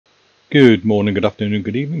Good morning, good afternoon,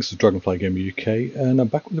 good evening. This is Dragonfly Gamer UK, and I'm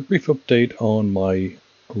back with a brief update on my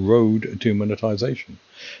road to monetization.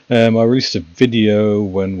 I released a video,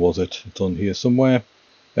 when was it? It's on here somewhere,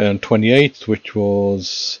 on 28th, which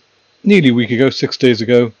was nearly a week ago, 6 days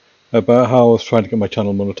ago, about how I was trying to get my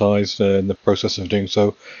channel monetized in the process of doing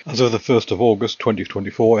so. As of the 1st of August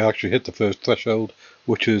 2024, I actually hit the first threshold,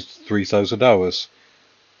 which is 3,000 hours,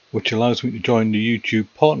 which allows me to join the YouTube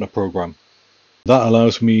Partner Program. That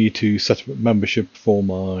allows me to set up a membership for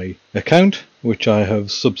my account, which I have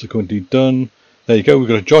subsequently done. There you go, we've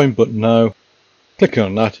got a join button now. Clicking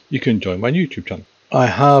on that, you can join my YouTube channel. I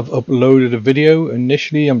have uploaded a video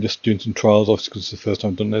initially. I'm just doing some trials, obviously, because it's the first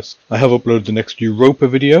time I've done this. I have uploaded the next Europa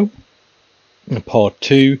video, part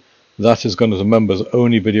 2. That has gone as a members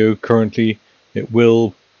only video currently. It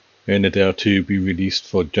will, in a day or two, be released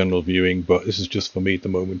for general viewing, but this is just for me at the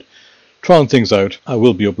moment. Trying things out. I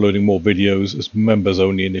will be uploading more videos as members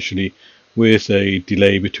only initially, with a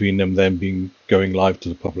delay between them then going live to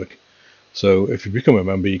the public. So if you become a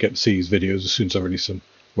member, you get to see these videos as soon as I release them,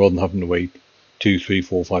 rather than having to wait 2, 3,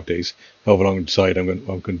 4, 5 days, however long I decide I'm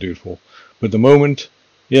going to do it for. But at the moment,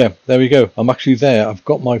 yeah, there we go. I'm actually there. I've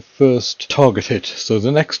got my first target hit. So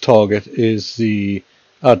the next target is the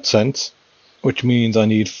AdSense, which means I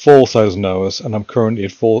need 4,000 hours, and I'm currently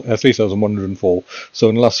at 3,104. So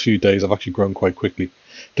in the last few days, I've actually grown quite quickly.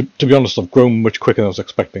 To be honest, I've grown much quicker than I was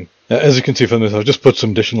expecting. As you can see from this, I've just put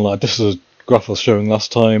some additional. This is a graph I was showing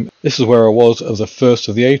last time. This is where I was as the 1st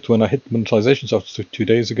of the 8th when I hit monetization, so 2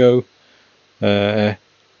 days ago. I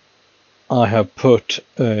have put,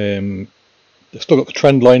 I've still got the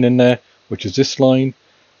trend line in there, which is this line.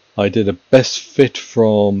 I did a best fit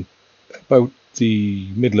from about the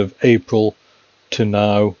middle of April to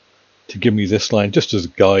now to give me this line just as a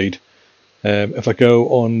guide. If I go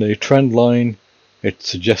on the trend line, it's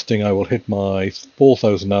suggesting I will hit my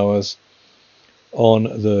 4,000 hours on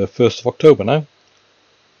the 1st of October now.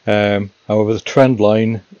 However, the trend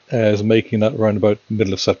line is making that around about the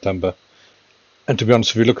middle of September. And to be honest,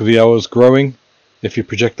 if you look at the hours growing, if you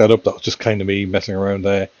project that up, that's just kind of me messing around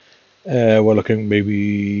there. We're looking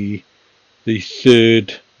maybe the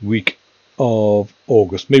 3rd week of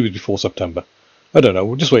August, maybe before September. I don't know,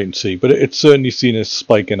 we'll just wait and see, but it's certainly seen a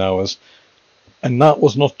spike in hours, and that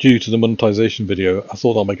was not due to the monetization video. I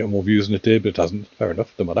thought I might get more views than it did, but it hasn't. Fair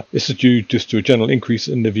enough, doesn't matter. This is due just to a general increase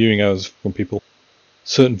in the viewing hours from people.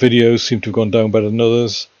 Certain videos seem to have gone down better than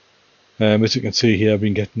others. As you can see here, I've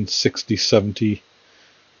been getting 60, 70,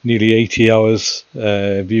 nearly 80 hours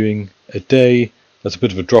viewing a day. That's a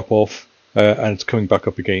bit of a drop off. And it's coming back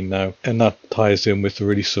up again now, and that ties in with the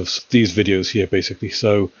release of these videos here basically.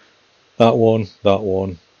 So that one,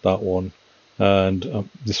 and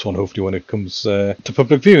this one, hopefully when it comes to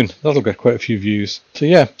public viewing, that'll get quite a few views. So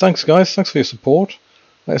yeah, thanks guys, thanks for your support.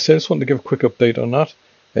 Like I said, I just wanted to give a quick update on that.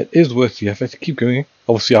 It is worth the effort to keep going.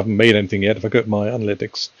 Obviously I haven't made anything yet. If I go to my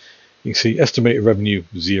analytics, you can see estimated revenue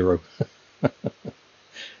 0.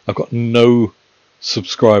 I've got no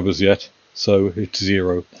subscribers yet, so it's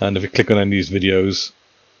 0. And if you click on any of these videos,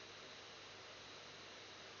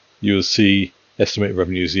 you'll see estimated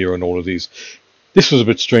revenue 0 on all of these. This was a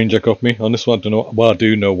bit strange, that got me on this one. I don't know. Well, I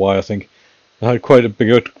do know why. I think I had quite a big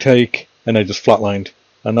uptake, and I just flatlined,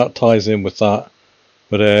 and that ties in with that.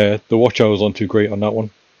 But the watch hours aren't too great on that one.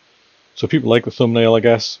 So people like the thumbnail, I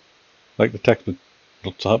guess, like the text, but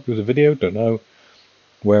not so happy with the video. Don't know.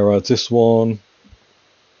 Whereas this one,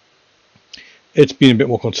 it's been a bit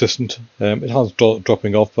more consistent. It has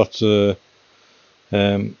dropping off. That's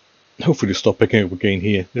hopefully stop picking up again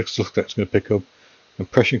here. It looks like it's going to pick up.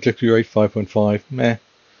 Impression click-through rate 5.5. Meh.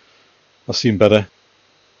 I've seen better.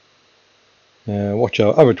 Watch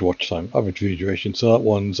hour, average watch time, average view duration. So that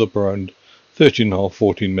one's up around 13.5,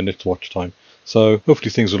 14 minutes watch time. So hopefully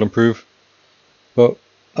things will improve. But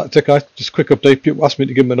that's it guys, just a quick update. People asked me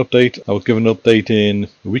to give them an update. I would give an update in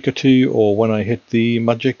a week or two, or when I hit the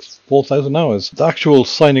magic 4,000 hours. The actual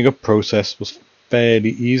signing up process was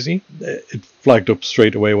fairly easy. It flagged up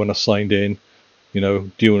straight away when I signed in. You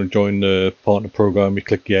know, do you want to join the partner program? You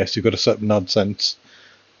click yes. You've got to set an AdSense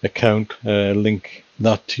account, link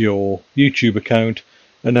that to your YouTube account,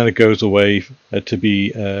 and then it goes away to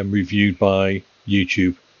be reviewed by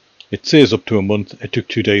YouTube. It says up to a month. It took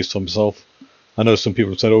 2 days for myself. I know some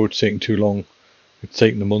people have said, oh, it's taking too long. It's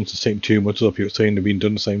taking a month, it's taking 2 months. Other people are saying they've been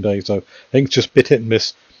done the same day. So I think it's just a bit hit and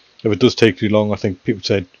miss. If it does take too long, I think people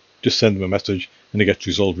said just send them a message and it gets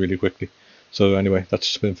resolved really quickly. So anyway, that's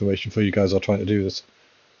just been information for you guys who are trying to do this.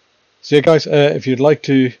 So yeah guys, if you'd like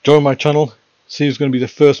to join my channel, see who's going to be the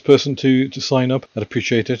first person to sign up, I'd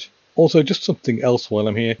appreciate it. Also, just something else while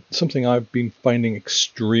I'm here, something I've been finding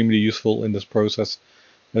extremely useful in this process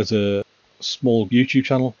as a small YouTube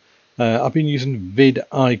channel. I've been using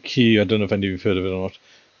vidIQ. I don't know if any of you've heard of it or not,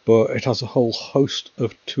 but it has a whole host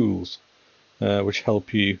of tools which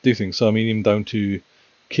help you do things. So I mean, even down to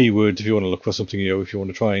keywords if you want to look for something, if you want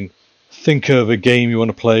to try and think of a game you want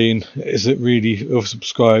to play, and is it really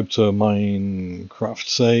oversubscribed to Minecraft,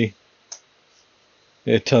 say?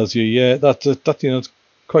 It tells you, yeah, that's it's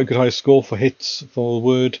quite a good high score for hits for a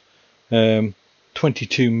word.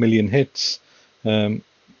 22 million hits,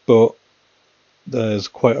 but there's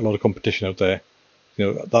quite a lot of competition out there.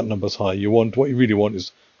 That number's high. What you really want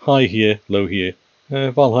is high here, low here.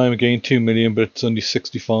 Valheim again, 2 million, but it's only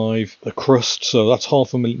 65. The crust, so that's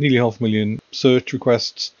nearly half a million search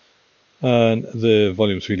requests, and the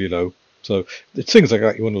volume's really low. So it's things like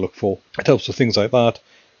that you want to look for. It helps with things like that.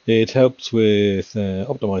 It helps with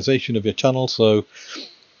optimization of your channel, so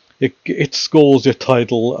it scores your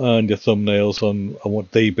title and your thumbnails on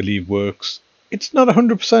what they believe works. It's not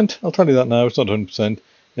 100%, I'll tell you that now, it's not 100%.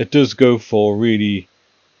 It does go for really,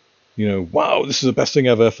 wow, this is the best thing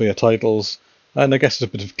ever for your titles. And I guess it's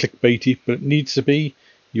a bit of clickbaity, but it needs to be.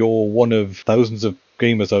 You're one of thousands of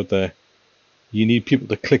gamers out there. You need people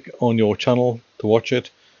to click on your channel to watch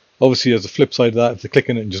it. Obviously, there's a flip side of that. If they click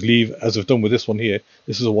on it and just leave, as I've done with this one here,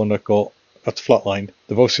 this is the one that's flatlined.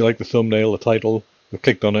 They've obviously liked the thumbnail, the title, they've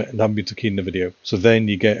clicked on it and haven't been so keen in the video. So then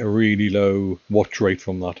you get a really low watch rate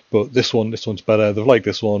from that. But this one's better. They've liked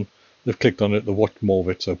this one, they've clicked on it, they've watched more of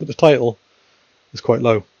it. But the title is quite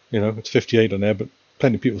low. It's 58 on there, but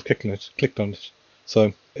plenty of people have clicked on it.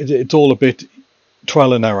 So it's all a bit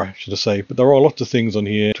trial and error, should I say. But there are lots of things on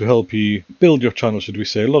here to help you build your channel, should we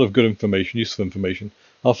say. A lot of good information, useful information.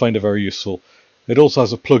 I find it very useful. It also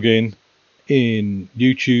has a plugin in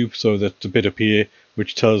YouTube, so that's a bit up here,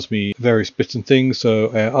 which tells me various bits and things.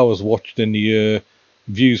 So hours watched in the year,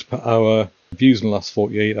 views per hour, views in the last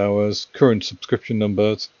 48 hours, current subscription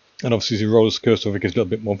numbers, and obviously as you roll the cursor over, it gives a little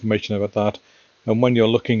bit more information about that. And when you're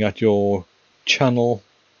looking at your channel,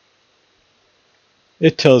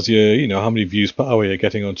 it tells you, how many views per hour you're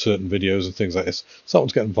getting on certain videos and things like this.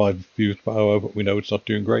 Someone's getting 5 views per hour, but we know it's not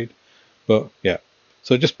doing great. But yeah,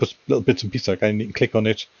 so it just puts little bits and pieces like that, and you can click on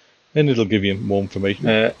it, and it'll give you more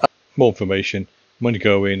information. When you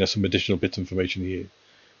go in, there's some additional bits of information here,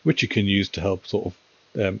 which you can use to help sort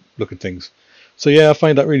of look at things. So yeah, I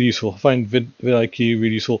find that really useful. I find vidIQ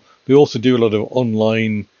really useful. They also do a lot of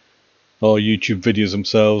online or YouTube videos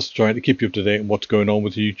themselves, trying to keep you up to date on what's going on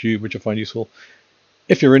with YouTube, which I find useful.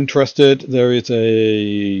 If you're interested, there is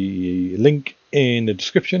a link in the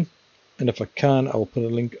description, and if I can, I will put a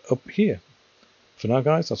link up here. For now,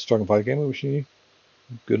 guys, that's Dragonfly Gamer wishing you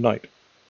good night.